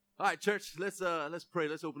All right, church, let's pray.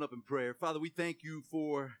 Let's open up in prayer. Father, we thank you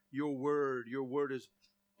for your word. Your word is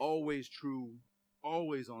always true,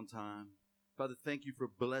 always on time. Father, thank you for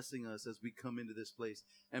blessing us as we come into this place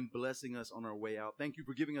and blessing us on our way out. Thank you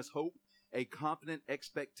for giving us hope, a confident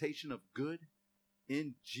expectation of good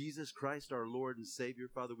in Jesus Christ, our Lord and Savior.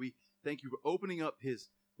 Father, we thank you for opening up his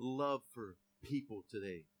love for people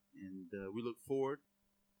today. And we look forward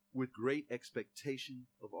with great expectation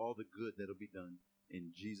of all the good that will be done.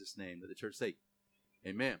 In Jesus' name, let the church say,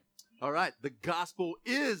 amen. All right, the gospel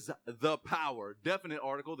is the power. Definite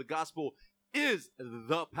article. The gospel is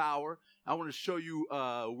the power. I want to show you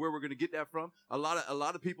where we're going to get that from. A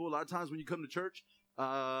lot of people, a lot of times when you come to church,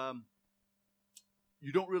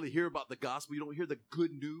 you don't really hear about the gospel. You don't hear the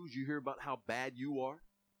good news. You hear about how bad you are.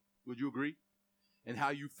 Would you agree? And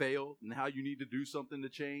how you failed and how you need to do something to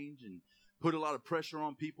change and put a lot of pressure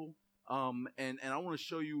on people. And I want to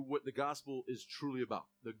show you what the gospel is truly about.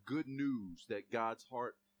 The good news that God's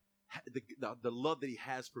heart, the love that he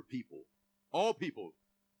has for people. All people,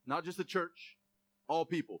 not just the church, all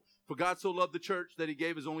people. For God so loved the church that he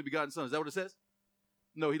gave his only begotten son. Is that what it says?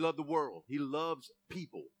 No, he loved the world. He loves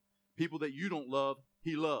people. People that you don't love,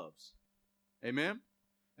 he loves. Amen?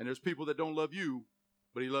 And there's people that don't love you,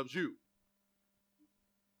 but he loves you.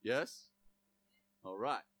 Yes? All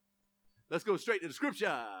right. Let's go straight to the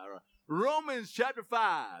scripture. Romans chapter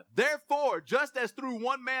 5. Therefore, just as through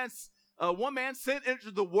one man sin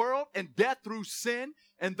entered the world, and death through sin,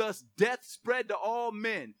 and thus death spread to all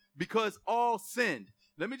men, because all sinned.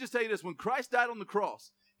 Let me just tell you this. When Christ died on the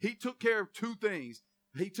cross, he took care of two things.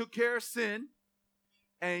 He took care of sin,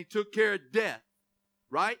 and he took care of death,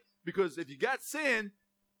 right? Because if you got sin,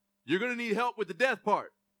 you're going to need help with the death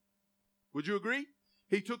part. Would you agree?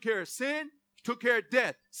 He took care of sin, took care of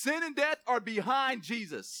death. Sin and death are behind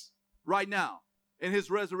Jesus right now in his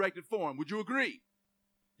resurrected form. Would you agree?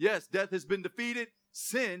 Yes, death has been defeated.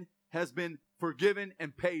 Sin has been forgiven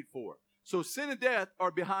and paid for. So sin and death are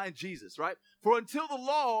behind Jesus, right? For until the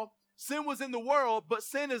law, sin was in the world, but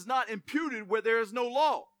sin is not imputed where there is no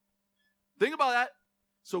law. Think about that.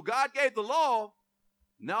 So God gave the law.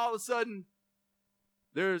 Now all of a sudden,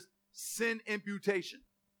 there's sin imputation,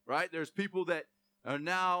 right? There's people that are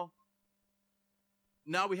now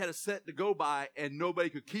we had a set to go by and nobody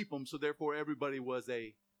could keep them, so therefore everybody was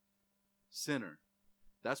a sinner.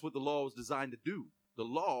 That's what the law was designed to do. The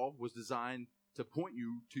law was designed to point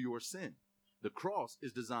you to your sin. The cross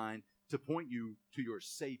is designed to point you to your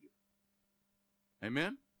Savior.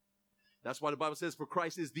 Amen? That's why the Bible says, for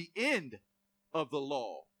Christ is the end of the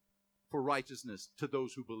law for righteousness to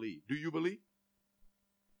those who believe. Do you believe?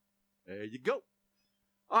 There you go.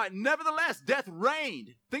 All right, nevertheless, death reigned.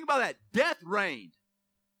 Think about that. Death reigned.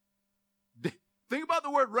 Think about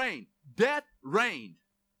the word reign. Death reigned.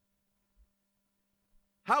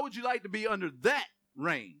 How would you like to be under that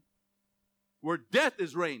reign? Where death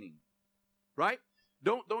is reigning. Right?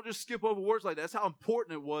 Don't just skip over words like that. That's how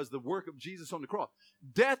important it was, the work of Jesus on the cross.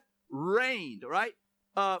 Death reigned, right?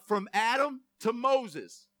 From Adam to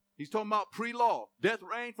Moses. He's talking about pre-law. Death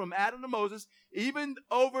reigned from Adam to Moses, even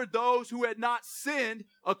over those who had not sinned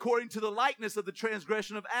according to the likeness of the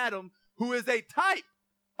transgression of Adam, who is a type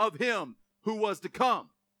of him who was to come.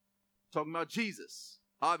 Talking about Jesus,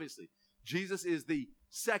 obviously. Jesus is the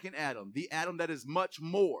second Adam, the Adam that is much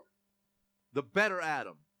more, the better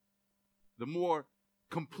Adam, the more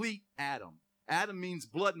complete Adam. Adam means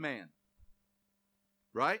blood man,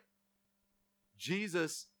 right?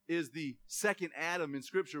 Jesus is the second Adam in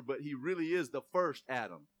Scripture, but he really is the first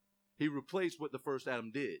Adam. He replaced what the first Adam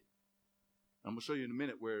did. I'm going to show you in a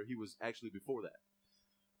minute where he was actually before that.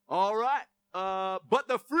 All right. But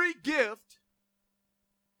the free gift,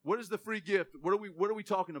 what is the free gift? What are we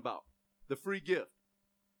talking about? The free gift.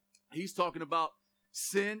 He's talking about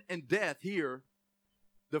sin and death here.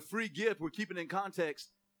 The free gift, we're keeping in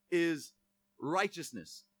context, is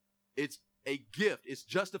righteousness. It's a gift. It's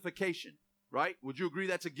justification, right? Would you agree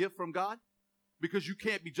that's a gift from God? Because you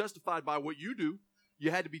can't be justified by what you do.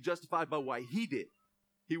 You had to be justified by what he did.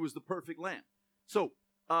 He was the perfect lamb. So,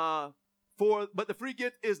 but the free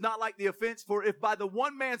gift is not like the offense. For if by the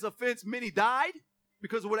one man's offense many died,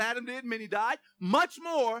 because of what Adam did, many died, much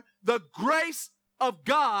more the grace of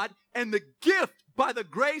God and the gift by the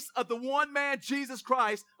grace of the one man, Jesus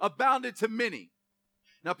Christ, abounded to many.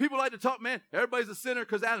 Now, people like to talk, man, everybody's a sinner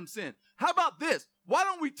because Adam sinned. How about this? Why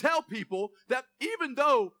don't we tell people that even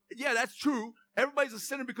though, yeah, that's true, everybody's a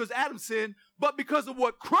sinner because Adam sinned, but because of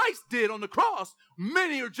what Christ did on the cross,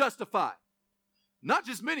 many are justified. Not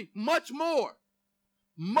just many, much more.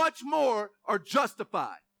 Much more are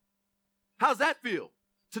justified. How's that feel?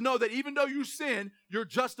 To know that even though you sin, you're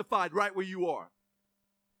justified right where you are.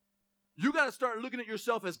 You got to start looking at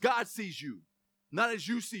yourself as God sees you, not as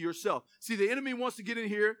you see yourself. See, the enemy wants to get in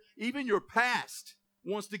here. Even your past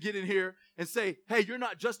wants to get in here and say, hey, you're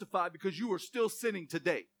not justified because you are still sinning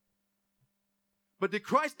today. But did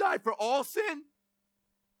Christ die for all sin?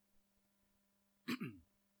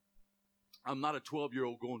 I'm not a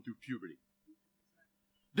 12-year-old going through puberty.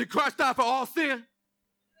 Did Christ die for all sin?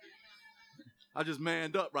 I just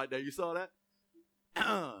manned up right there. You saw that?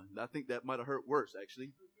 I think that might have hurt worse,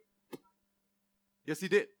 actually. Yes, he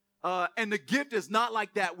did. And the gift is not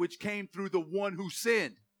like that which came through the one who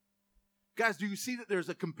sinned. Guys, do you see that there's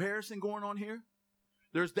a comparison going on here?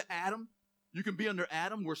 There's the Adam. You can be under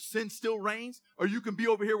Adam where sin still reigns, or you can be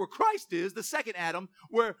over here where Christ is, the second Adam,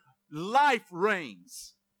 where life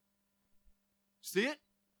reigns. See it?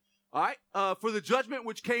 All right. For the judgment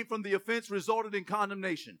which came from the offense resulted in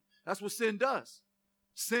condemnation. That's what sin does.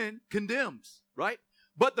 Sin condemns, right?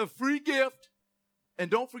 But the free gift,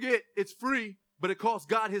 and don't forget, it's free, but it cost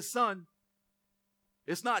God his son.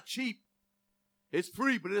 It's not cheap. It's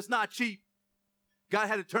free, but it's not cheap. God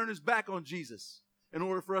had to turn his back on Jesus in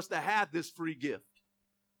order for us to have this free gift.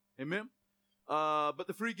 Amen? But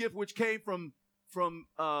the free gift which came from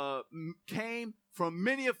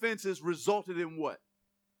many offenses resulted in what?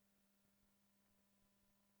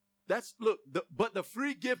 But the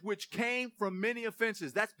free gift which came from many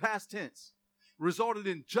offenses, that's past tense, resulted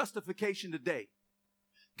in justification today.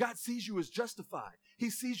 God sees you as justified. He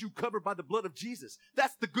sees you covered by the blood of Jesus.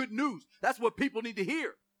 That's the good news. That's what people need to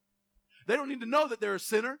hear. They don't need to know that they're a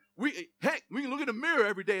sinner. We can look in the mirror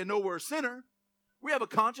every day and know we're a sinner. We have a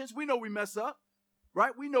conscience. We know we mess up,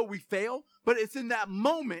 right? We know we fail, but it's in that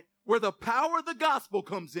moment where the power of the gospel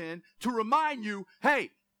comes in to remind you,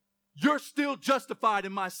 hey, you're still justified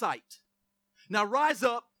in my sight. Now rise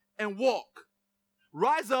up and walk.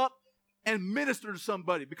 Rise up and minister to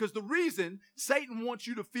somebody, because the reason Satan wants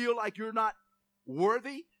you to feel like you're not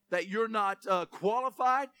worthy, that you're not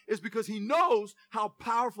qualified, is because he knows how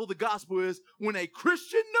powerful the gospel is when a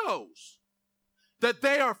Christian knows that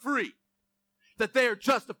they are free, that they are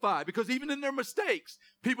justified. Because even in their mistakes,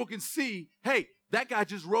 people can see, hey, that guy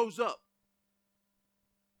just rose up.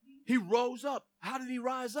 He rose up. How did he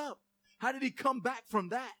rise up? How did he come back from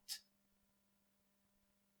that?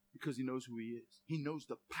 Because he knows who he is. He knows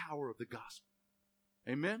the power of the gospel.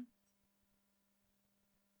 Amen?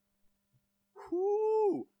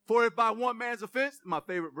 Whoo! For if by one man's offense, my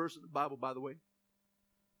favorite verse of the Bible, by the way.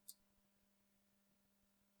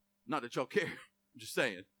 Not that y'all care. I'm just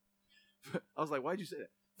saying. I was like, why'd you say that?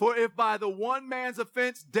 For if by the one man's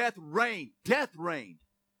offense death reigned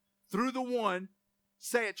through the one,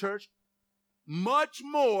 say it, church, much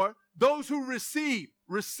more those who receive.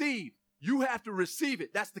 You have to receive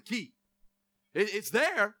it. That's the key. It's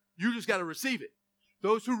there. You just got to receive it.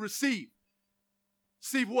 Those who receive.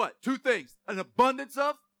 Receive what? Two things. An abundance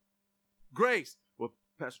of grace. Well,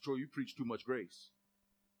 Pastor Troy, you preach too much grace.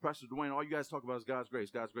 Pastor Dwayne, all you guys talk about is God's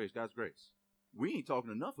grace, God's grace, God's grace. We ain't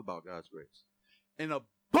talking enough about God's grace. An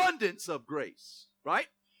abundance of grace, right?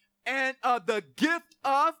 And the gift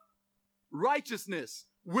of righteousness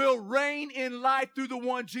will reign in life through the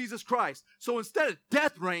one Jesus Christ. So instead of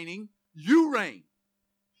death reigning, you reign.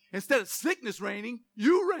 Instead of sickness reigning,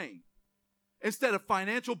 you reign. Instead of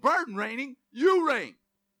financial burden reigning, you reign.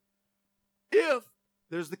 If,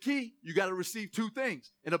 there's the key, you got to receive two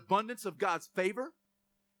things. An abundance of God's favor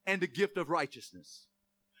and the gift of righteousness.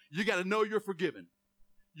 You got to know you're forgiven.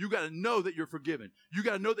 You got to know that you're forgiven. You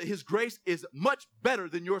got to know that his grace is much better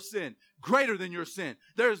than your sin, greater than your sin.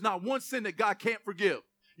 There is not one sin that God can't forgive.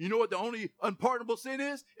 You know what the only unpardonable sin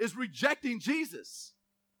is? Is rejecting Jesus.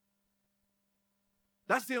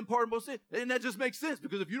 That's the unpardonable sin. And that just makes sense,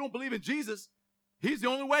 because if you don't believe in Jesus, he's the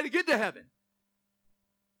only way to get to heaven.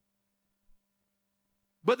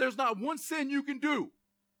 But there's not one sin you can do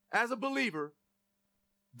as a believer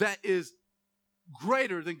that is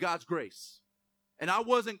greater than God's grace. And I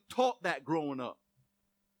wasn't taught that growing up.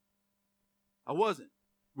 I wasn't.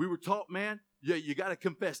 We were taught, man, you got to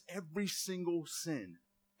confess every single sin,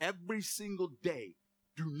 every single day.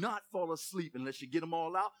 Do not fall asleep unless you get them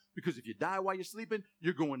all out, because if you die while you're sleeping,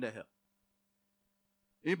 you're going to hell.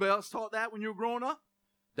 Anybody else taught that when you were growing up?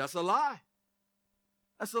 That's a lie.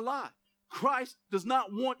 That's a lie. Christ does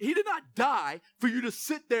not want, he did not die for you to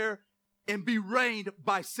sit there and be reigned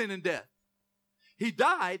by sin and death. He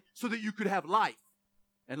died so that you could have life,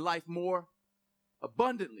 and life more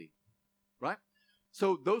abundantly, right?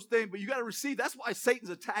 So those things, but you got to receive. That's why Satan's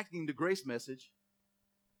attacking the grace message.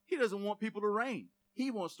 He doesn't want people to reign. He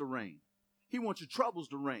wants to reign. He wants your troubles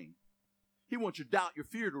to reign. He wants your doubt, your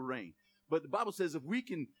fear to reign. But the Bible says if we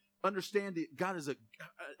can understand that God is an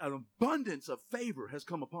abundance of favor has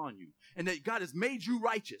come upon you, and that God has made you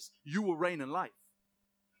righteous, you will reign in life.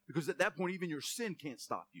 Because at that point, even your sin can't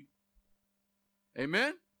stop you.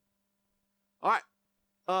 Amen? All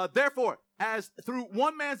right. Therefore, as through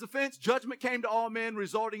one man's offense, judgment came to all men,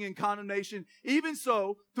 resulting in condemnation, even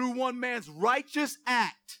so, through one man's righteous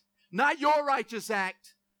act, not your righteous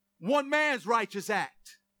act, one man's righteous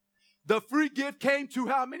act, the free gift came to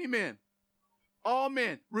how many men? All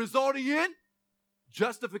men, resulting in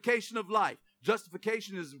justification of life.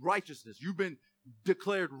 Justification is righteousness. You've been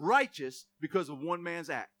declared righteous because of one man's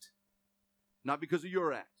act, not because of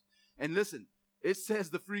your act. And listen, it says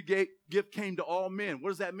the free gift came to all men. What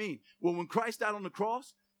does that mean? Well, when Christ died on the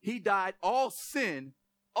cross, he died, all sin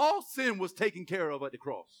was taken care of at the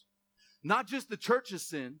cross. Not just the church's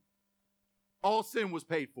sin, all sin was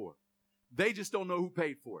paid for. They just don't know who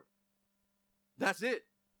paid for it. That's it.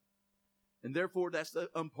 And therefore, that's the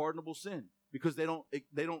unpardonable sin, because they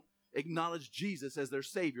don't acknowledge Jesus as their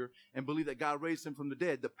Savior and believe that God raised him from the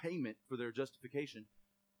dead, the payment for their justification.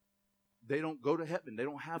 They don't go to heaven. They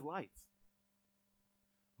don't have life.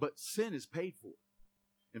 But sin is paid for.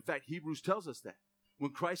 In fact, Hebrews tells us that.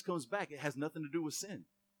 When Christ comes back, it has nothing to do with sin.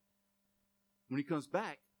 When he comes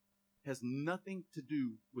back, it has nothing to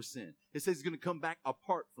do with sin. It says he's going to come back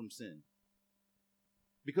apart from sin,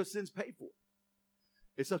 because sin's paid for.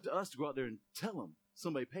 It's up to us to go out there and tell them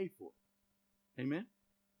somebody paid for it. Amen?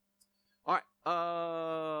 All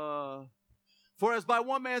right. For as by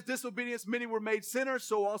one man's disobedience many were made sinners,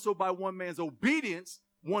 so also by one man's obedience,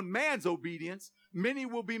 many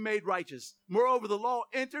will be made righteous. Moreover, the law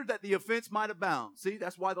entered that the offense might abound. See,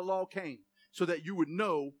 that's why the law came, so that you would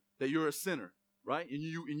know that you're a sinner, right? And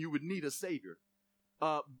you would need a Savior.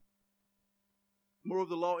 Moreover,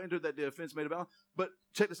 the law entered that the offense might abound. But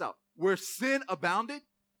check this out. Where sin abounded,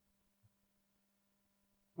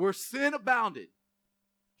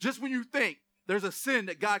 just when you think there's a sin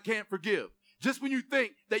that God can't forgive, just when you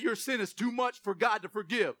think that your sin is too much for God to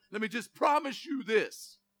forgive, let me just promise you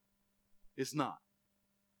this. It's not.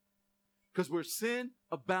 Because where sin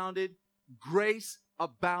abounded, grace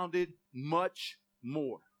abounded much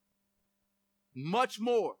more. Much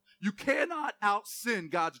more. You cannot out-sin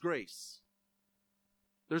God's grace.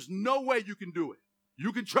 There's no way you can do it.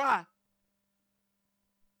 You can try.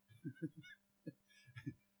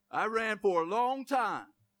 I ran for a long time.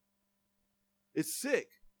 It's sick.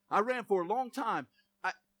 I ran for a long time.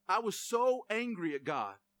 I was so angry at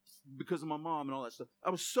God because of my mom and all that stuff. I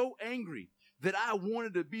was so angry that I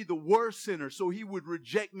wanted to be the worst sinner so he would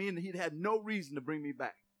reject me and he'd had no reason to bring me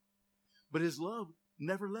back. But his love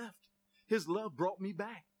never left. His love brought me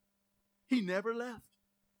back. He never left.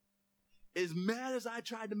 As mad as I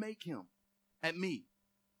tried to make him at me,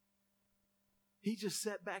 he just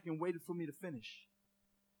sat back and waited for me to finish.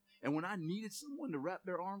 And when I needed someone to wrap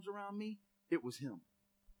their arms around me, it was him.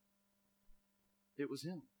 It was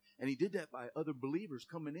him. And he did that by other believers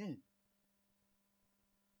coming in.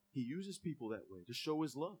 He uses people that way to show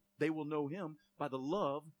his love. They will know him by the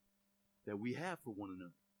love that we have for one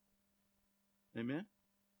another. Amen?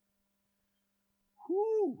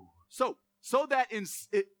 Whew. So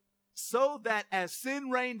that as sin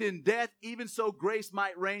reigned in death, even so grace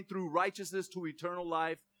might reign through righteousness to eternal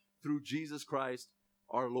life through Jesus Christ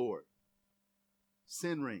our Lord.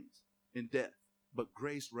 Sin reigns in death, but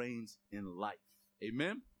grace reigns in life.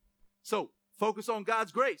 Amen? So, focus on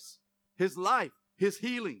God's grace, his life, his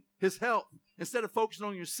healing, his help. Instead of focusing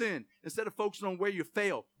on your sin, instead of focusing on where you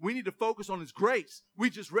fail, we need to focus on his grace. We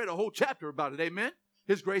just read a whole chapter about it. Amen?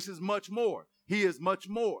 His grace is much more. He is much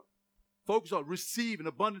more. Focus on receive an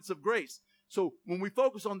abundance of grace. So when we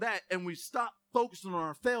focus on that and we stop focusing on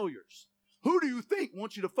our failures, who do you think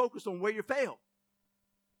wants you to focus on where you fail?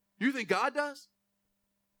 You think God does?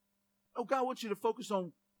 Oh, God wants you to focus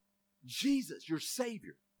on Jesus, your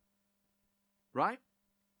Savior. Right?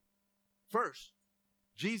 First,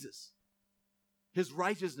 Jesus. His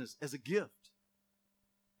righteousness as a gift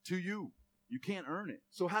to you. You can't earn it.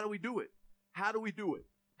 So how do we do it? How do we do it?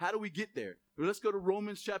 How do we get there? Well, let's go to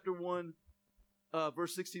Romans chapter 1,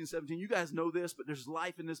 verse 16 and 17. You guys know this, but there's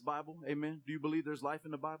life in this Bible. Amen. Do you believe there's life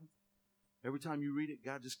in the Bible? Every time you read it,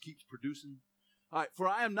 God just keeps producing. All right. For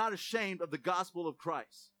I am not ashamed of the gospel of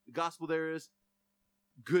Christ. The gospel there is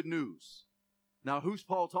good news. Now, who's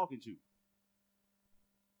Paul talking to?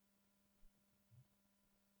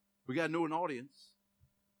 We got to know an audience.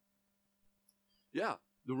 Yeah,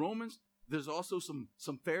 the Romans. There's also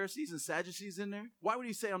some Pharisees and Sadducees in there. Why would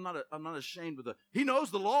he say I'm not ashamed of the? He knows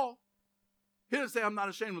the law. He doesn't say I'm not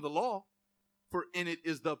ashamed of the law, for in it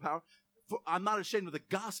is the power. For I'm not ashamed of the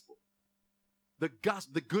gospel. The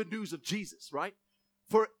gospel, the good news of Jesus, right?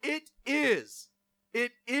 For it is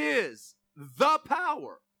the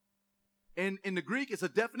power. And in the Greek, it's a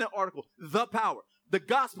definite article, the power. The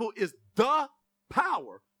gospel is the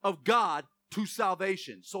power of God to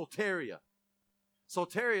salvation. Soteria.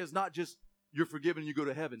 Soteria is not just you're forgiven, you go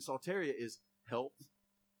to heaven. Soteria is health,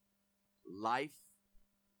 life,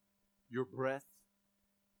 your breath.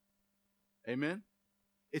 Amen?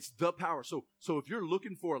 It's the power. So if you're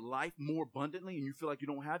looking for a life more abundantly and you feel like you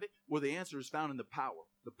don't have it, well, the answer is found in the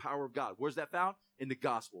power of God. Where's that found? In the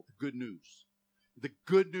gospel, the good news. The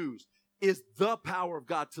good news is the power of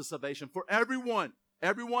God to salvation for everyone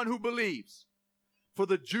who believes. For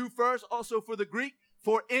the Jew first, also for the Greek,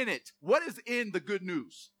 for in it. What is in the good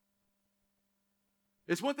news?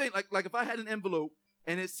 It's one thing, like if I had an envelope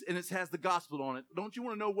and it has the gospel on it, don't you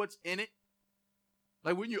want to know what's in it?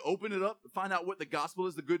 Like when you open it up to find out what the gospel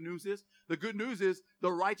is, the good news is. The good news is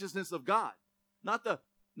the righteousness of God, not the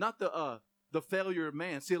failure of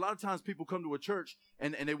man. See, a lot of times people come to a church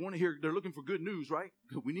and they want to hear, they're looking for good news, right?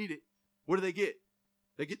 We need it. What do they get?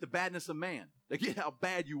 They get the badness of man. They get how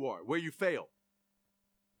bad you are, where you fail.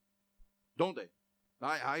 Don't they?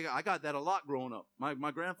 I got that a lot growing up. My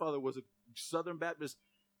grandfather was a Southern Baptist,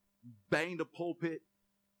 banged a pulpit.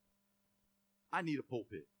 I need a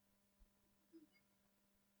pulpit.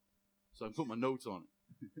 So I can put my notes on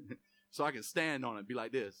it. So I can stand on it and be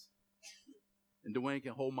like this. And Dwayne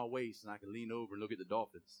can hold my waist and I can lean over and look at the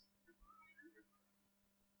dolphins.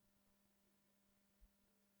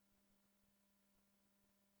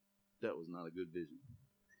 That was not a good vision.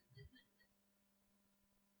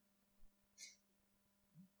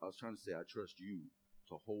 I was trying to say, I trust you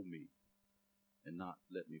to hold me and not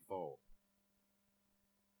let me fall.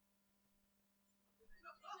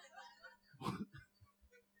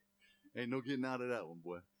 Ain't no getting out of that one,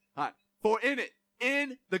 boy. All right. For in it,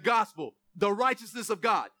 in the gospel, the righteousness of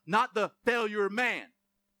God, not the failure of man.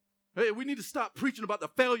 Hey, we need to stop preaching about the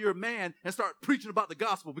failure of man and start preaching about the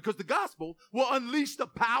gospel, because the gospel will unleash the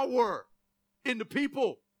power in the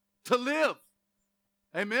people to live.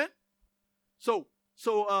 Amen? So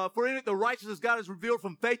for in it, the righteousness of God is revealed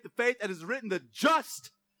from faith to faith, and is written, the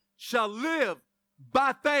just shall live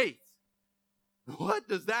by faith. What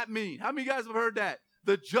does that mean? How many of you guys have heard that?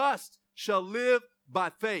 The just shall live by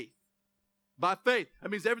faith. By faith.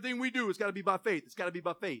 That means everything we do, it's got to be by faith. It's got to be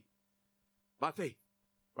by faith. By faith.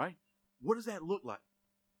 Right? What does that look like?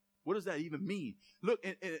 What does that even mean? Look,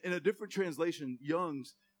 in a different translation,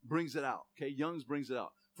 Young's brings it out. Okay, Young's brings it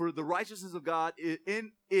out. For the righteousness of God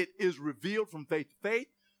in it is revealed from faith to faith,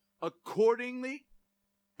 accordingly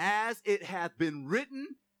as it hath been written,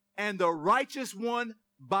 and the righteous one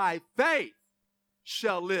by faith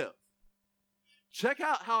shall live. Check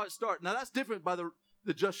out how it starts. Now that's different by the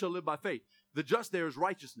just shall live by faith. The just there is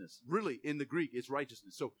righteousness. Really, in the Greek, it's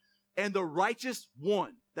righteousness. So, and the righteous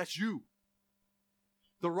one, that's you.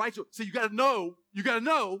 The righteous. So you got to know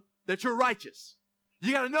that you're righteous.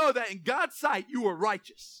 You got to know that in God's sight, you are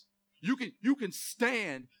righteous. You can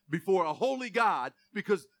stand before a holy God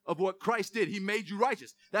because of what Christ did. He made you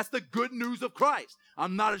righteous. That's the good news of Christ.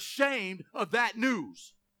 I'm not ashamed of that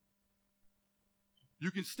news.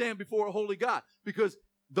 You can stand before a holy God because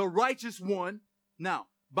the righteous one, now,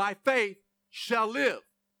 by faith, shall live.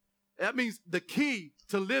 That means the key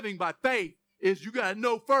to living by faith is you got to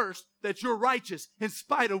know first that you're righteous in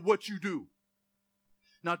spite of what you do.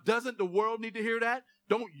 Now, doesn't the world need to hear that?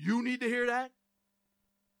 Don't you need to hear that?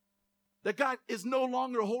 That God is no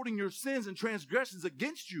longer holding your sins and transgressions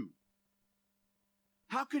against you.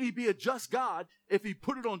 How could he be a just God if he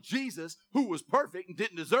put it on Jesus, who was perfect and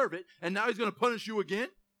didn't deserve it, and now he's going to punish you again?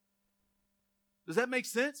 Does that make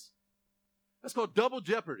sense? That's called double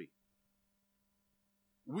jeopardy.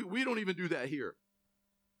 We don't even do that here.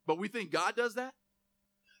 But we think God does that?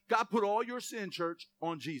 God put all your sin, church,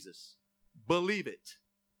 on Jesus. Believe it.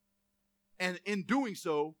 And in doing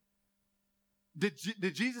so, did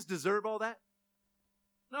Jesus deserve all that?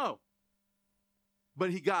 No.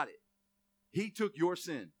 But he got it. He took your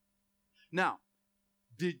sin. Now,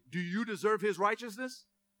 do you deserve his righteousness?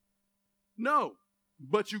 No.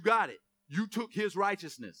 But you got it. You took his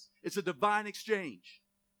righteousness. It's a divine exchange.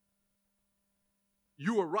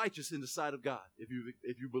 You are righteous in the sight of God if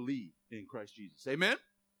you believe in Christ Jesus. Amen?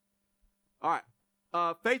 All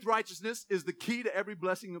right. Faith righteousness is the key to every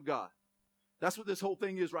blessing of God. That's what this whole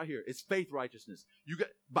thing is right here. It's faith righteousness.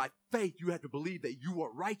 By faith, you have to believe that you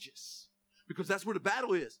are righteous, because that's where the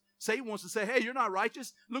battle is. Satan wants to say, hey, you're not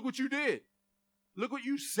righteous. Look what you did. Look what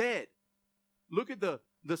you said. Look at the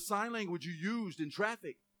sign language you used in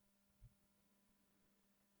traffic.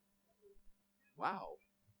 Wow.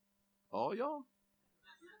 All y'all?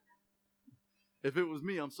 If it was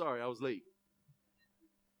me, I'm sorry, I was late.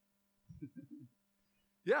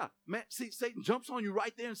 Yeah, man, see, Satan jumps on you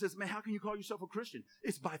right there and says, man, how can you call yourself a Christian?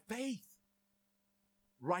 It's by faith.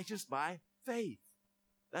 Righteous by faith.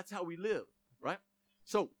 That's how we live, right?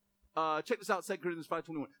 So, check this out, 2 Corinthians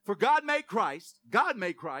 5:21. For God made Christ,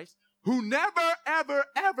 who never, ever,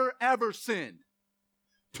 ever, ever sinned,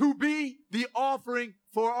 to be the offering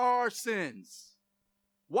for our sins.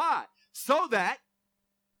 Why? So that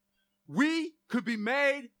we could be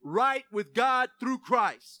made right with God through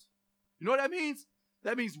Christ. You know what that means?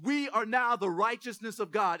 That means we are now the righteousness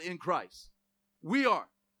of God in Christ. We are.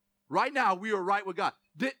 Right now, we are right with God.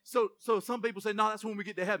 So some people say, no, that's when we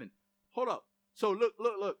get to heaven. Hold up. So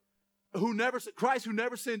look. Christ who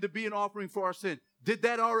never sinned to be an offering for our sin. Did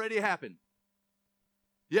that already happen?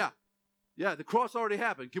 Yeah. Yeah, the cross already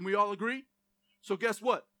happened. Can we all agree? So guess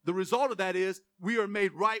what? The result of that is we are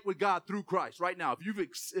made right with God through Christ right now. If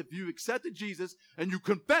you've accepted Jesus and you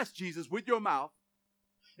confess Jesus with your mouth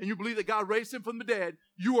and you believe that God raised him from the dead,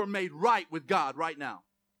 you are made right with God right now.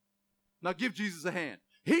 Now give Jesus a hand.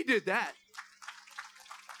 He did that.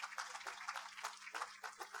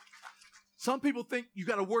 Some people think you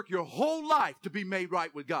got to work your whole life to be made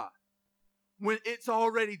right with God when it's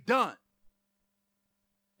already done.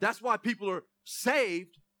 That's why people are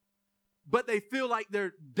saved, but they feel like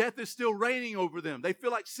their death is still reigning over them. They feel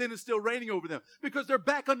like sin is still reigning over them because they're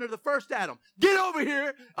back under the first Adam. Get over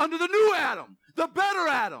here under the new Adam, the better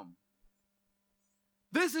Adam.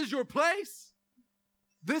 This is your place.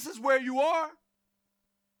 This is where you are.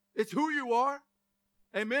 It's who you are.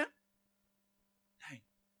 Amen. Dang.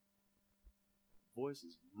 Voice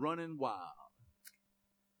is running wild.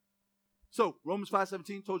 So, Romans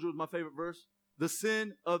 5:17 told you it was my favorite verse. The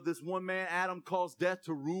sin of this one man, Adam, caused death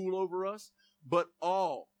to rule over us, but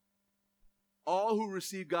all who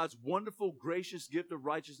receive God's wonderful, gracious gift of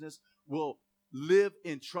righteousness will live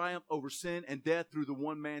in triumph over sin and death through the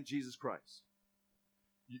one man, Jesus Christ.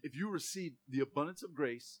 If you receive the abundance of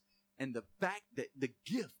grace and the fact that the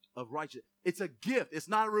gift of righteousness, it's a gift. It's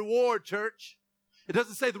not a reward, church. It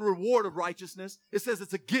doesn't say the reward of righteousness. It says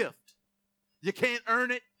it's a gift. You can't earn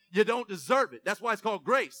it. You don't deserve it. That's why it's called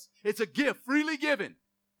grace. It's a gift freely given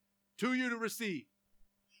to you to receive.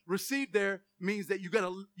 Receive there means that you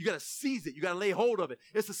gotta seize it. You gotta lay hold of it.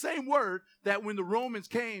 It's the same word that when the Romans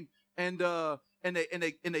came and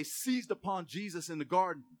they seized upon Jesus in the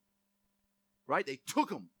garden, right? They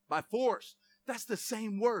took him by force. That's the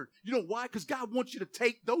same word. You know why? Because God wants you to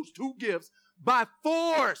take those two gifts by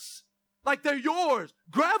force, like they're yours.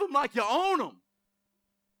 Grab them like you own them.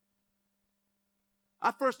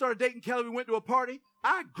 I first started dating Kelly. We went to a party.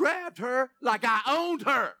 I grabbed her like I owned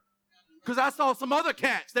her. Because I saw some other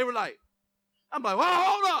cats. They were like, I'm like, well,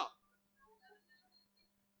 hold up.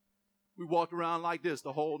 We walked around like this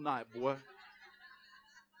the whole night, boy. I'm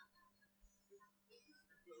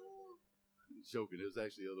joking. It was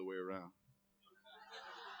actually the other way around.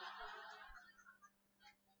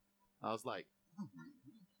 I was like,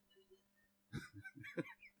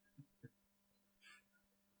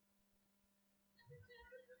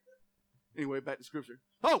 anyway, back to scripture.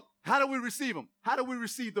 Oh, how do we receive them? How do we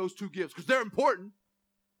receive those two gifts? Because they're important.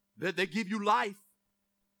 They give you life,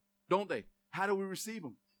 don't they? How do we receive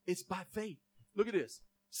them? It's by faith. Look at this.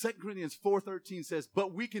 2 Corinthians 4:13 says,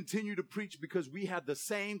 but we continue to preach because we have the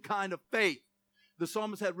same kind of faith. The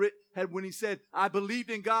psalmist had when he said, I believed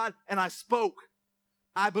in God and I spoke.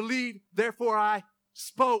 I believe, therefore I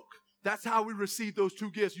spoke. That's how we receive those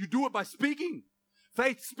two gifts. You do it by speaking.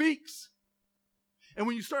 Faith speaks. And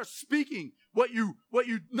when you start speaking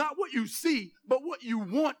not what you see, but what you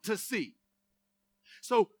want to see.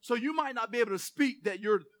 So you might not be able to speak that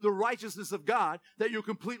you're the righteousness of God, that you're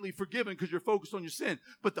completely forgiven because you're focused on your sin.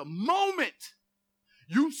 But the moment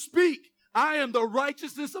you speak, I am the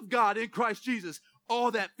righteousness of God in Christ Jesus,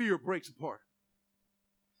 all that fear breaks apart.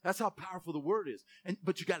 That's how powerful the word is.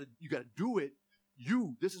 But you gotta do it.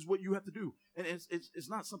 This is what you have to do. And it's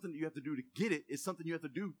not something that you have to do to get it. It's something you have to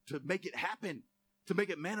do to make it happen, to make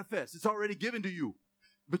it manifest. It's already given to you.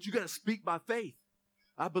 But you got to speak by faith.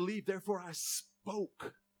 I believe, therefore I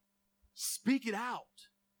spoke. Speak it out.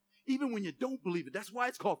 Even when you don't believe it. That's why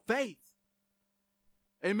it's called faith.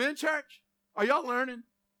 Amen, church? Are y'all learning?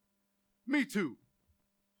 Me too.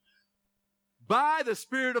 By the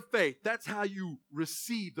spirit of faith, that's how you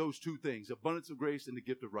receive those two things, abundance of grace and the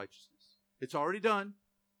gift of righteousness. It's already done.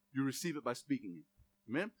 You receive it by speaking it.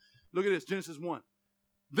 Amen? Look at this, Genesis 1.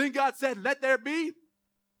 Then God said, let there be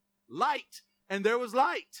light, and there was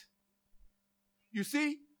light. You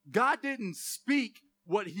see, God didn't speak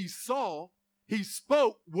what he saw. He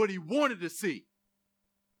spoke what he wanted to see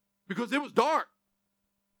because it was dark.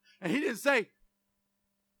 And he didn't say,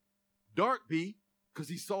 dark be, because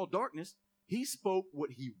he saw darkness. He spoke what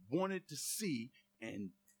he wanted to see, and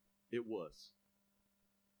it was.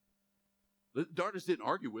 The darkness didn't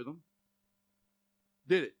argue with him,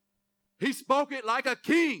 did it? He spoke it like a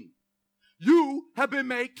king. You have been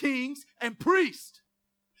made kings and priests.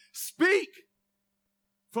 Speak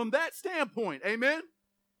from that standpoint. Amen?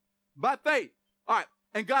 By faith. All right.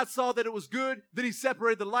 And God saw that it was good. Then he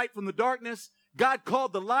separated the light from the darkness. God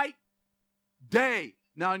called the light day.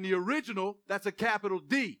 Now in the original, that's a capital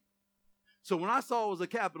D. So when I saw it was a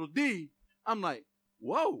capital D, I'm like,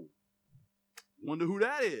 whoa, wonder who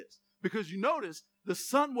that is. Because you notice the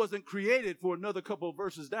sun wasn't created for another couple of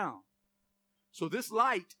verses down. So this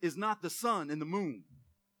light is not the sun and the moon.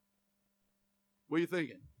 What are you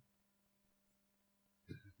thinking?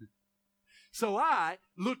 So I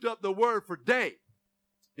looked up the word for day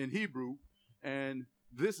in Hebrew, and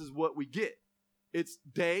this is what we get. It's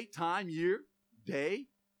day, time, year, day,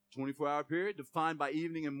 24-hour period, defined by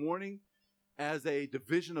evening and morning as a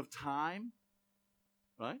division of time,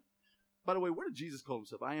 right? By the way, what did Jesus call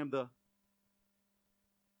himself? I am the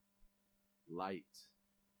light,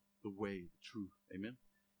 the way, the truth. Amen?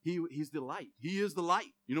 He's the light. He is the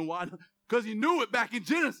light. You know why? Because he knew it back in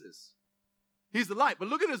Genesis. He's the light. But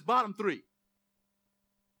look at his bottom three.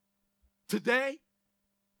 Today,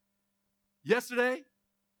 yesterday,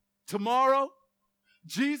 tomorrow,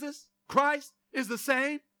 Jesus Christ is the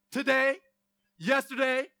same today,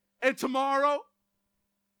 yesterday, and tomorrow.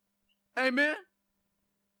 Amen?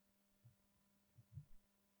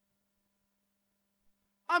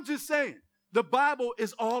 I'm just saying, the Bible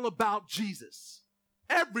is all about Jesus.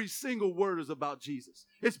 Every single word is about Jesus.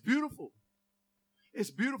 It's beautiful.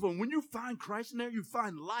 It's beautiful. And when you find Christ in there, you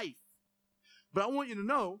find life. But I want you to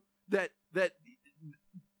know that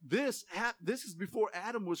this is before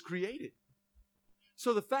Adam was created.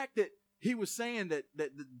 So the fact that he was saying that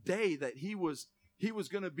the day that he was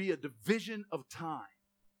going to be a division of time.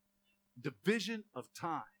 Division of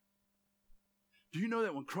time. Do you know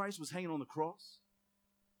that when Christ was hanging on the cross,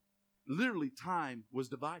 literally time was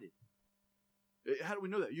divided? How do we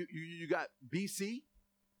know that? You got BC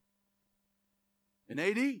and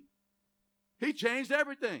AD. He changed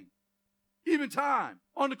everything. Even time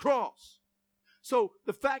on the cross. So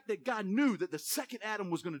the fact that God knew that the second Adam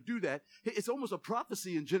was going to do that, it's almost a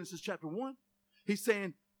prophecy in Genesis chapter 1. He's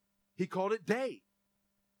saying, he called it day,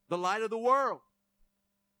 the light of the world.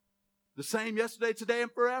 The same yesterday, today,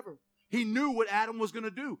 and forever. He knew what Adam was going to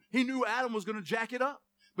do. He knew Adam was going to jack it up.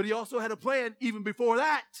 But he also had a plan even before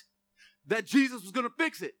that Jesus was going to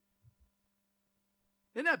fix it.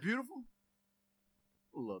 Isn't that beautiful?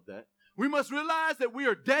 I love that. We must realize that we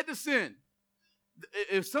are dead to sin.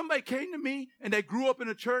 If somebody came to me and they grew up in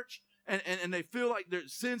a church and they feel like they're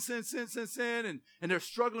sin, and they're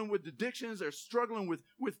struggling with addictions, they're struggling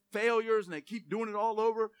with failures, and they keep doing it all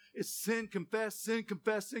over, it's sin, confess, sin,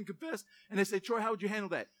 confess, sin, confess. And they say, Troy, how would you handle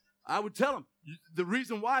that? I would tell them the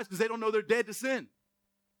reason why is because they don't know they're dead to sin.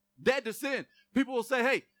 Dead to sin. People will say,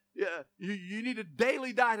 hey, you need to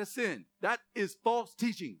daily die to sin. That is false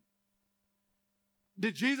teaching.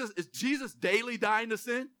 Is Jesus daily dying to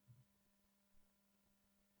sin?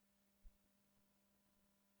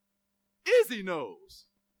 Izzy knows.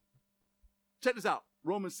 Check this out.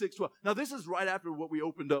 Romans 6:12. Now, this is right after what we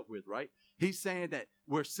opened up with, right? He's saying that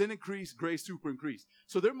where sin increased, grace super increased.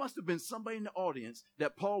 So there must have been somebody in the audience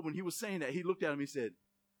that Paul, when he was saying that, he looked at him and he said,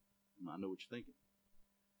 I know what you're thinking.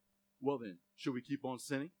 Well then, should we keep on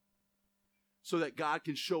sinning? So that God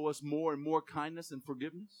can show us more and more kindness and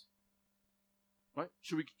forgiveness? Right?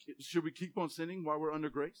 Should we keep on sinning while we're under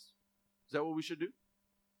grace? Is that what we should do?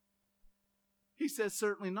 He says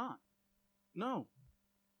certainly not. No,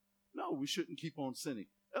 we shouldn't keep on sinning.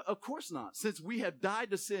 Of course not. Since we have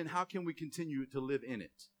died to sin, how can we continue to live in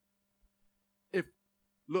it?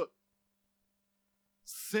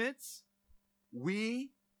 Since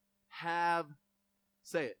we have,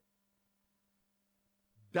 say it,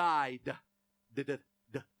 died.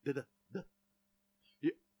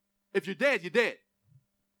 If you're dead, you're dead.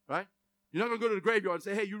 Right? You're not going to go to the graveyard and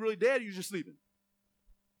say, hey, you really dead or you just sleeping?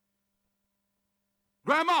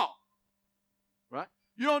 Grandma. Right?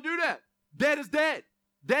 You don't do that. Dead is dead.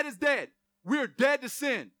 Dead is dead. We're dead to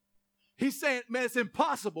sin. He's saying, man, it's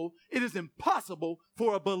impossible. It is impossible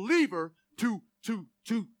for a believer to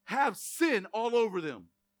have sin all over them.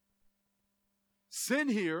 Sin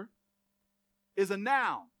here is a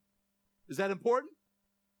noun. Is that important?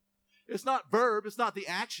 It's not verb. It's not the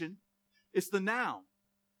action. It's the noun.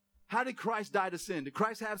 How did Christ die to sin? Did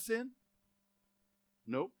Christ have sin?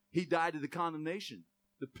 No. He died to the condemnation,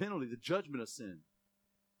 the penalty, the judgment of sin.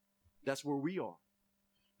 That's where we are.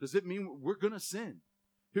 Does it mean we're going to sin?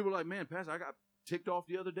 People are like, man, Pastor, I got ticked off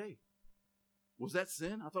the other day. Was that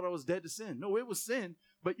sin? I thought I was dead to sin. No, it was sin,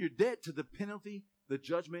 but you're dead to the penalty, the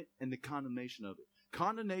judgment, and the condemnation of it.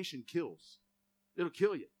 Condemnation kills. It'll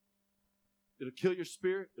kill you. It'll kill your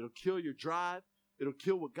spirit. It'll kill your drive. It'll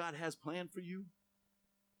kill what God has planned for you.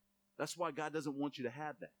 That's why God doesn't want you to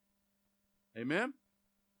have that. Amen?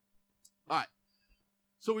 All right.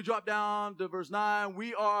 So we drop down to verse 9.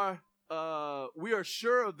 We are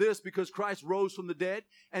sure of this because Christ rose from the dead,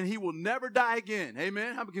 and he will never die again.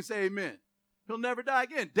 Amen? How many can say amen? He'll never die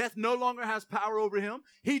again. Death no longer has power over him.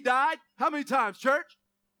 He died how many times, church?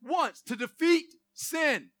 Once, to defeat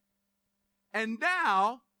sin. And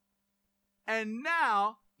now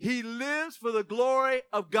he lives for the glory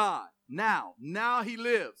of God. Now he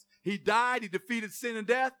lives. He died, he defeated sin and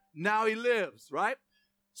death. Now he lives, right?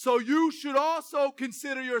 So you should also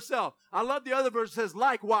consider yourself. I love the other verse that says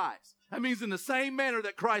likewise. That means in the same manner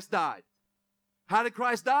that Christ died. How did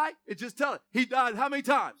Christ die? It just tells it. He died how many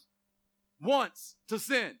times? Once to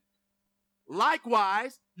sin.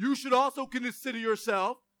 Likewise, you should also consider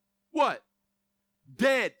yourself what?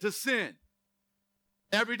 Dead to sin.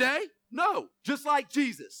 Every day? No. Just like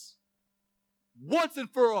Jesus. Once and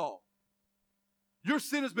for all. Your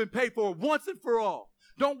sin has been paid for once and for all.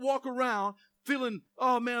 Don't walk around feeling,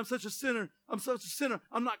 oh man, I'm such a sinner. I'm such a sinner.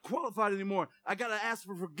 I'm not qualified anymore. I got to ask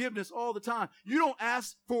for forgiveness all the time. You don't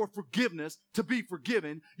ask for forgiveness to be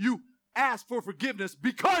forgiven. You ask for forgiveness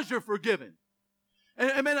because you're forgiven.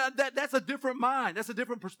 And man, that's a different mind. That's a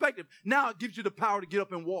different perspective. Now it gives you the power to get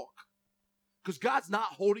up and walk. Because God's not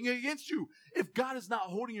holding it against you. If God is not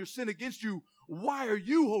holding your sin against you, why are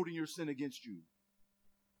you holding your sin against you?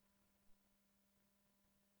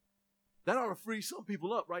 That ought to free some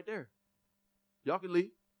people up right there. Y'all can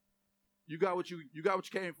leave. You got what you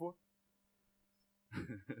came for.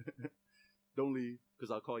 Don't leave,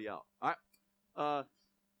 because I'll call you out. All right.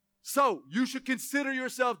 So you should consider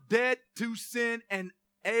yourself dead to sin and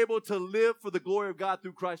able to live for the glory of God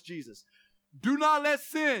through Christ Jesus. Do not let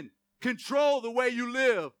sin control the way you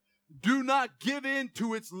live. Do not give in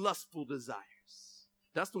to its lustful desires.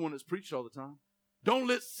 That's the one that's preached all the time. Don't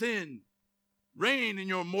let sin reign in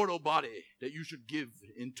your mortal body, that you should give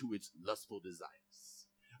into its lustful desires.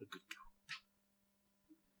 A good God.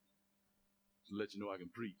 To let you know I can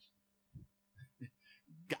preach.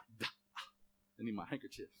 God. I need my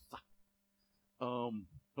handkerchief. Don't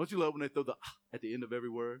you love when they throw the at the end of every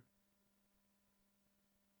word?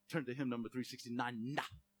 Turn to hymn number 369.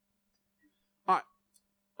 All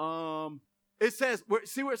right. It says,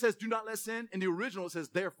 see where it says do not let sin? In the original it says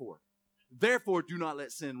therefore. Therefore do not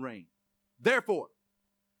let sin reign. Therefore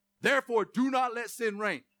do not let sin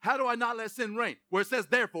reign. How do I not let sin reign? Where it says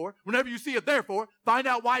therefore, whenever you see a therefore, find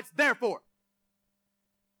out why it's therefore.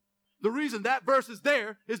 The reason that verse is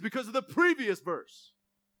there is because of the previous verse.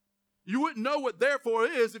 You wouldn't know what therefore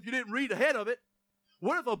is if you didn't read ahead of it.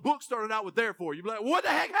 What if a book started out with therefore? You'd be like, what the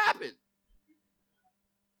heck happened?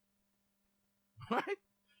 Right?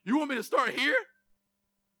 You want me to start here?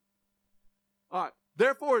 All right.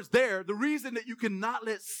 Therefore is there. The reason that you cannot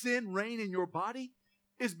let sin reign in your body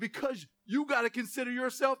is because you got to consider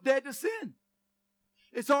yourself dead to sin.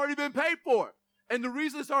 It's already been paid for. And the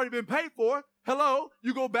reason it's already been paid for, hello,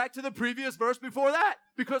 you go back to the previous verse before that.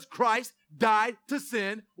 Because Christ died to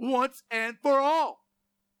sin once and for all.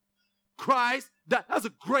 Christ died. That's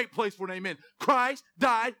a great place for an amen. Christ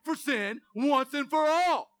died for sin once and for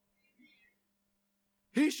all.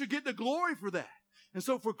 He should get the glory for that. And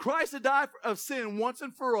so for Christ to die of sin once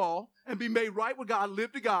and for all and be made right with God,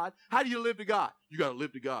 live to God. How do you live to God? You got to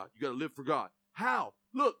live to God. You got to live for God. How?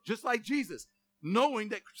 Look, just like Jesus, knowing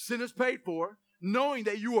that sin is paid for, knowing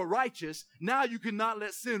that you are righteous, now you cannot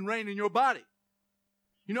let sin reign in your body.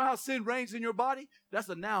 You know how sin reigns in your body? That's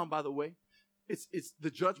a noun, by the way. It's the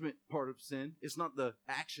judgment part of sin. It's not the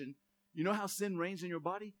action. You know how sin reigns in your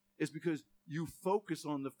body? It's because you focus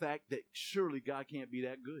on the fact that surely God can't be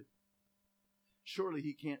that good. Surely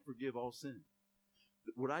he can't forgive all sin.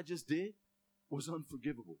 What I just did was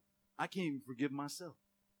unforgivable. I can't even forgive myself.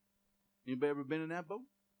 Anybody ever been in that boat?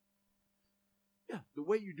 Yeah, the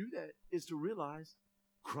way you do that is to realize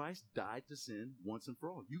Christ died to sin once and for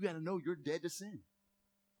all. You got to know you're dead to sin.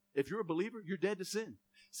 If you're a believer, you're dead to sin.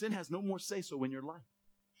 Sin has no more say-so in your life.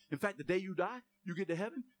 In fact, the day you die, you get to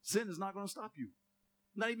heaven, sin is not going to stop you.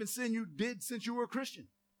 Not even sin you did since you were a Christian.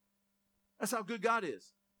 That's how good God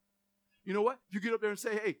is. You know what? If you get up there and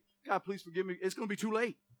say, hey, God, please forgive me, it's going to be too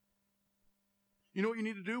late. You know what you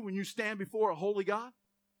need to do when you stand before a holy God?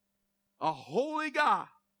 A holy God.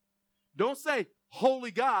 Don't say,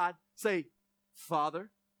 holy God. Say,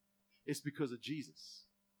 Father, it's because of Jesus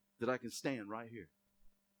that I can stand right here.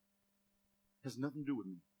 It has nothing to do with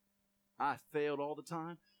me. I failed all the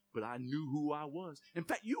time. but I knew who I was. In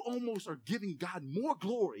fact, you almost are giving God more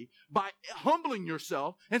glory by humbling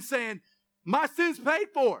yourself and saying, my sin's paid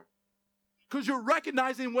for. Because you're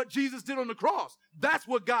recognizing what Jesus did on the cross. That's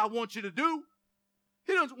what God wants you to do.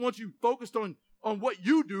 He doesn't want you focused on what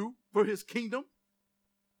you do for his kingdom.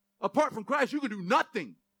 Apart from Christ, you can do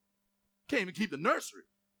nothing. Can't even keep the nursery.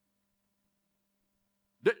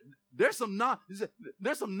 There's some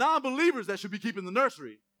non-believers that should be keeping the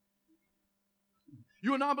nursery.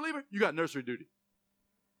 You a non-believer? You got nursery duty.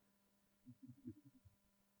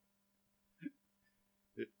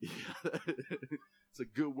 It's a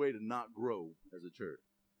good way to not grow as a church.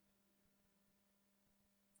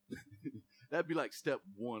 That'd be like step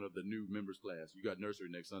 1 of the new members class. You got nursery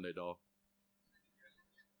next Sunday, dog.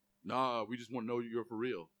 Nah, we just want to know you're for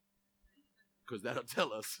real. Because that'll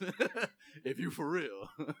tell us if you for real.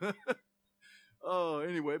 Oh,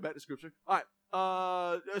 anyway, back to scripture. All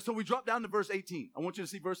right. So we drop down to verse 18. I want you to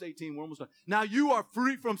see verse 18. We're almost done. Now you are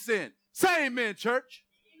free from sin. Say amen, church.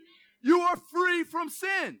 Amen. You are free from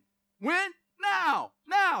sin. When? Now.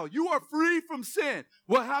 Now. You are free from sin.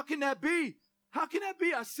 Well, how can that be? How can that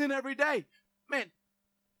be? I sin every day. Man,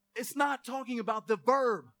 it's not talking about the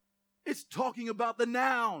verb. It's talking about the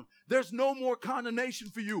noun. There's no more condemnation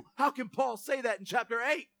for you. How can Paul say that in chapter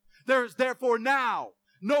 8? There is therefore now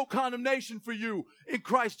no condemnation for you in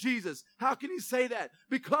Christ Jesus. How can he say that?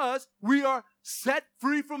 Because we are set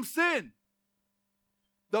free from sin.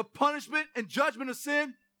 The punishment and judgment of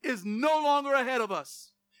sin is no longer ahead of us.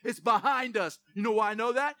 It's behind us. You know why I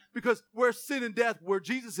know that? Because where sin and death, where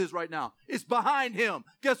Jesus is right now, it's behind him.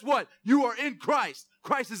 Guess what? You are in Christ.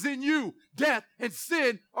 Christ is in you. Death and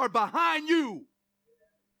sin are behind you.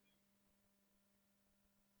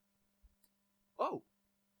 Oh,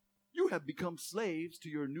 you have become slaves to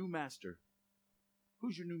your new master.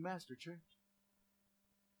 Who's your new master, church?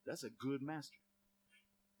 That's a good master.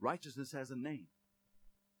 Righteousness has a name.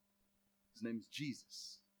 His name is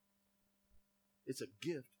Jesus. It's a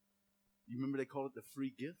gift. You remember they call it the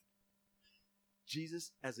free gift?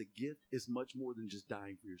 Jesus as a gift is much more than just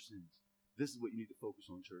dying for your sins. This is what you need to focus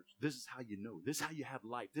on, church. This is how you know. This is how you have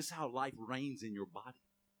life. This is how life reigns in your body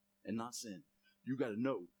and not sin. You got to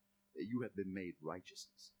know that you have been made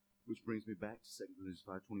righteousness. Which brings me back to 2 Corinthians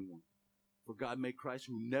 5:21. For God made Christ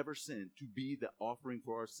who never sinned to be the offering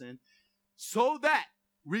for our sin, so that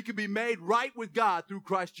we can be made right with God through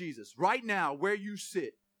Christ Jesus. Right now, where you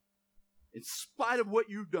sit, in spite of what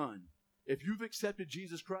you've done, if you've accepted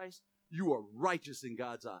Jesus Christ, you are righteous in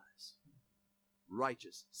God's eyes.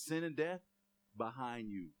 Righteous. Sin and death behind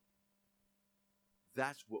you.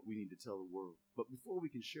 That's what we need to tell the world. But before we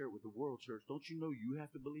can share it with the world, church, don't you know you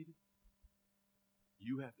have to believe it?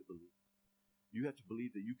 You have to believe it. You have to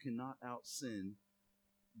believe that you cannot out-sin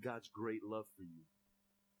God's great love for you.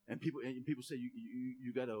 And people say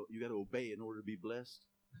you gotta obey in order to be blessed.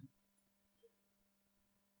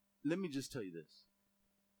 Let me just tell you this.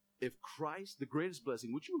 If Christ, the greatest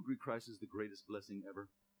blessing, would you agree Christ is the greatest blessing ever?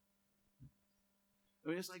 I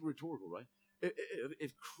mean, it's like rhetorical, right?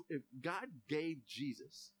 If God gave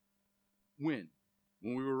Jesus, when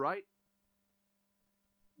we were right,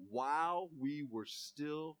 while we were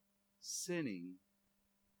still sinning,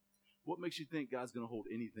 what makes you think God's going to hold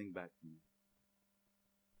anything back from you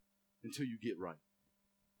until you get right?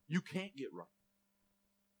 You can't get right.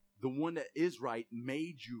 The one that is right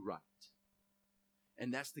made you right.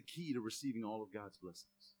 And that's the key to receiving all of God's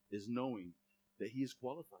blessings, is knowing that he has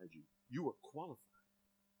qualified you. You are qualified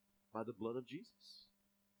by the blood of Jesus.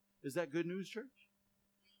 Is that good news, church?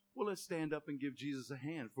 Well, let's stand up and give Jesus a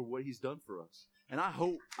hand for what he's done for us. And I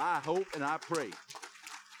hope and I pray.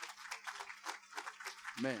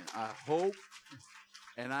 Man, I hope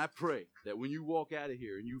and I pray that when you walk out of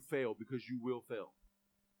here and you fail, because you will fail,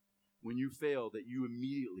 when you fail, that you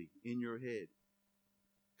immediately in your head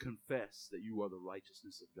confess that you are the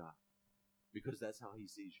righteousness of God, because that's how he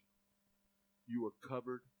sees you. You are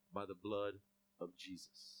covered by the blood of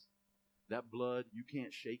Jesus. That blood, you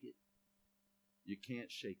can't shake it. You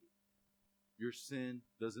can't shake it. Your sin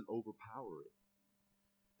doesn't overpower it.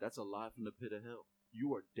 That's a lie from the pit of hell.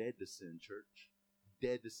 You are dead to sin, church.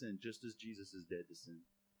 Dead to sin, just as Jesus is dead to sin.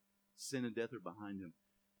 Sin and death are behind him.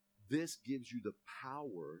 This gives you the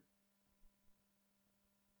power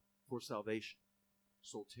for salvation.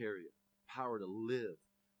 Soteria. Power to live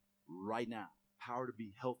right now. Power to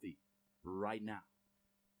be healthy right now.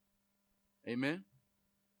 Amen?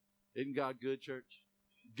 Isn't God good, church?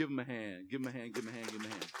 Give him a hand. Give him a hand. Give him a hand. Give him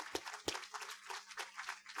a hand.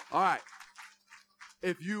 All right.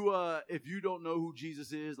 If you don't know who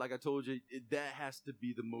Jesus is, like I told you, that has to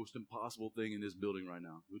be the most impossible thing in this building right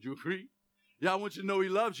now. Would you agree? Yeah, I want you to know he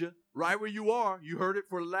loves you right where you are. You heard it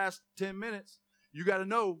for the last 10 minutes. You got to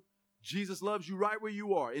know Jesus loves you right where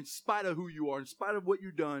you are, in spite of who you are, in spite of what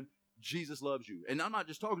you've done. Jesus loves you. And I'm not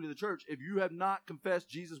just talking to the church. If you have not confessed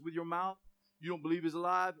Jesus with your mouth, you don't believe he's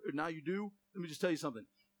alive, or now you do, let me just tell you something.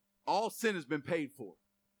 All sin has been paid for.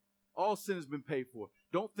 All sin has been paid for.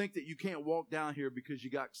 Don't think that you can't walk down here because you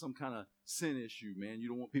got some kind of sin issue, man. You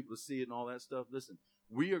don't want people to see it and all that stuff. Listen,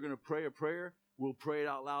 we are going to pray a prayer. We'll pray it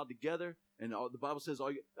out loud together. And the Bible says,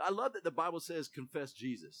 I love that the Bible says confess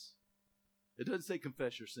Jesus. It doesn't say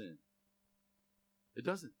confess your sin. It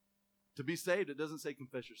doesn't. To be saved, it doesn't say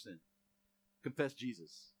confess your sin. Confess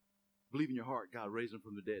Jesus. Believe in your heart God raised him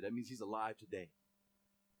from the dead. That means he's alive today.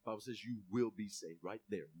 The Bible says you will be saved right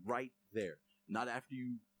there. Right there. Not after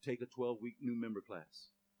you take a 12-week new member class.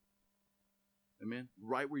 Amen?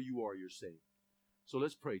 Right where you are, you're saved. So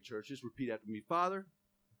let's pray, church. Just repeat after me. Father,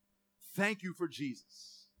 thank you for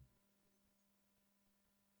Jesus.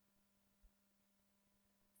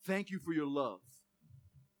 Thank you for your love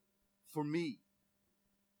for me.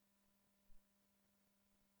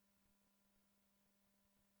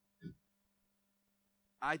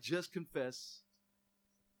 I just confess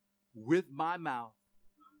with my mouth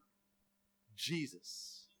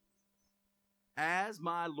Jesus as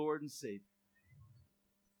my Lord and Savior.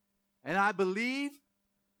 And I believe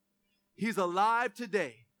he's alive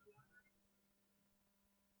today.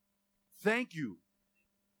 Thank you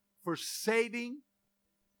for saving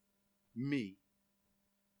me.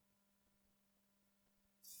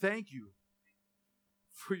 Thank you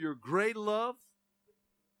for your great love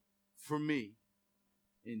for me.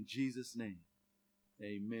 In Jesus' name,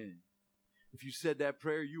 amen. If you said that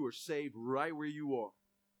prayer, you are saved right where you are.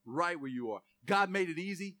 Right where you are. God made it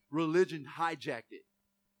easy. Religion hijacked it.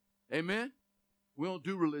 Amen? We don't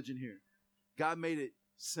do religion here. God made it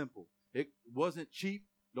simple. It wasn't cheap.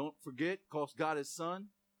 Don't forget, cost God his son.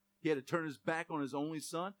 He had to turn his back on his only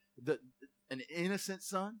son, an innocent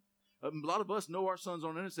son. A lot of us know our sons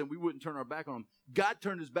aren't innocent. We wouldn't turn our back on him. God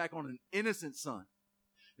turned his back on an innocent son.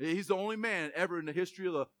 He's the only man ever in the history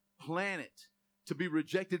of the planet to be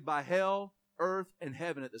rejected by hell, earth, and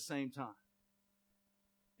heaven at the same time.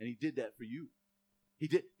 And he did that for you.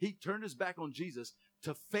 He turned his back on Jesus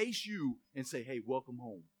to face you and say, hey, welcome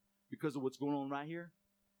home. Because of what's going on right here,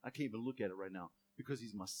 I can't even look at it right now. Because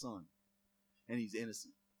he's my son. And he's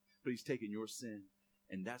innocent. But he's taken your sin.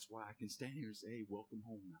 And that's why I can stand here and say, hey, welcome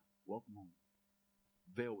home now. Welcome home.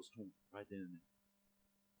 Veil was torn right then and there.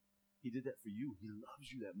 He did that for you. He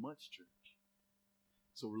loves you that much, church.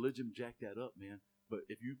 So religion jacked that up, man. But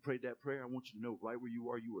if you prayed that prayer, I want you to know right where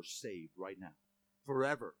you are saved right now.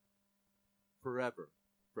 Forever. Forever.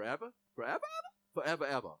 Forever? Forever? Forever,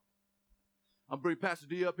 ever. I'm bringing Pastor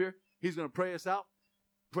D up here. He's going to pray us out.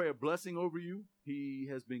 Pray a blessing over you. He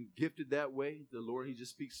has been gifted that way. The Lord, he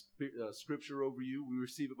just speaks scripture over you. We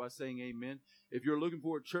receive it by saying amen. If you're looking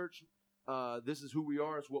for a church, this is who we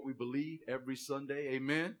are. It's what we believe every Sunday.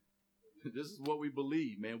 Amen. This is what we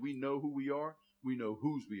believe, man. We know who we are. We know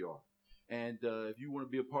whose we are. And if you want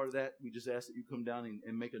to be a part of that, we just ask that you come down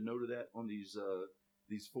and make a note of that on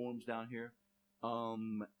these forms down here.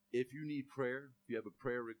 If you need prayer, if you have a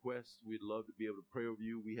prayer request, we'd love to be able to pray over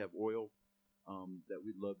you. We have oil that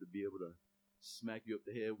we'd love to be able to smack you up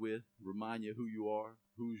the head with, remind you who you are,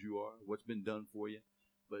 whose you are, what's been done for you.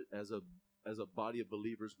 But as a body of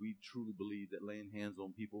believers, we truly believe that laying hands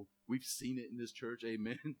on people, we've seen it in this church,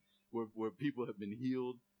 amen, where people have been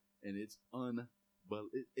healed, and it's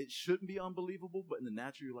it shouldn't be unbelievable, but in the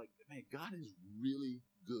natural, you're like, man, God is really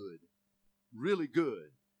good. Really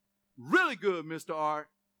good. Really good, Mr. Art.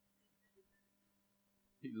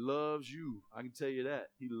 He loves you. I can tell you that.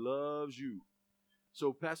 He loves you.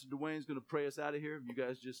 So Pastor Dwayne's going to pray us out of here. You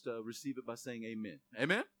guys just receive it by saying amen.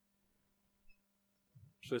 Amen?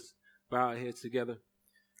 Let's bow our heads together.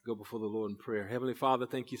 Go before the Lord in prayer. Heavenly Father,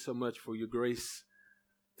 thank you so much for your grace.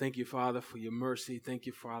 Thank you, Father, for your mercy. Thank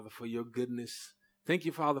you, Father, for your goodness. Thank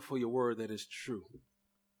you, Father, for your word that is true.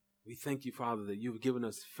 We thank you, Father, that you've given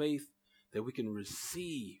us faith that we can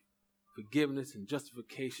receive forgiveness and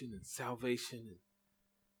justification and salvation and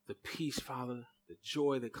the peace, Father, the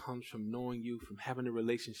joy that comes from knowing you, from having a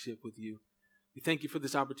relationship with you. We thank you for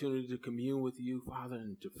this opportunity to commune with you, Father,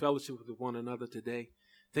 and to fellowship with one another today.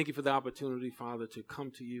 Thank you for the opportunity, Father, to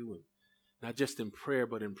come to you, and not just in prayer,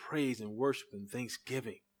 but in praise and worship and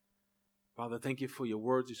thanksgiving. Father, thank you for your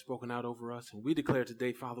words you've spoken out over us. And we declare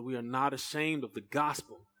today, Father, we are not ashamed of the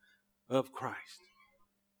gospel of Christ,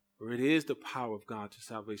 for it is the power of God to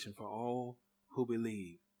salvation for all who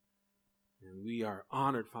believe. And we are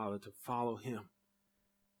honored, Father, to follow him.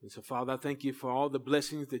 And so, Father, I thank you for all the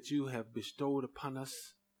blessings that you have bestowed upon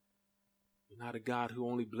us. You're not a God who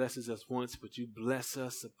only blesses us once, but you bless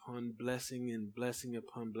us upon blessing and blessing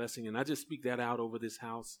upon blessing. And I just speak that out over this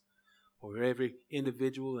house, over every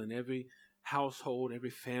individual and every household, every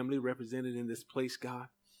family represented in this place, God.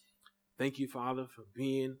 Thank you, Father, for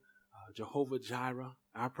being Jehovah Jireh,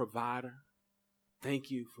 our provider.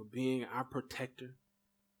 Thank you for being our protector.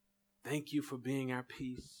 Thank you for being our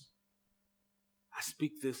peace. I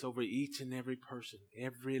speak this over each and every person,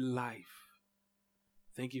 every life.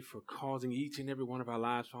 Thank you for causing each and every one of our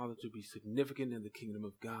lives, Father, to be significant in the kingdom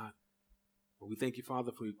of God. And we thank you,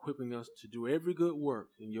 Father, for equipping us to do every good work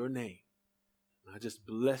in your name. And I just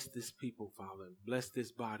bless this people, Father. Bless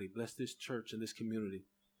this body. Bless this church and this community.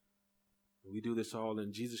 And we do this all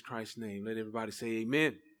in Jesus Christ's name. Let everybody say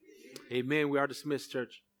amen. Amen. We are dismissed,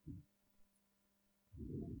 church.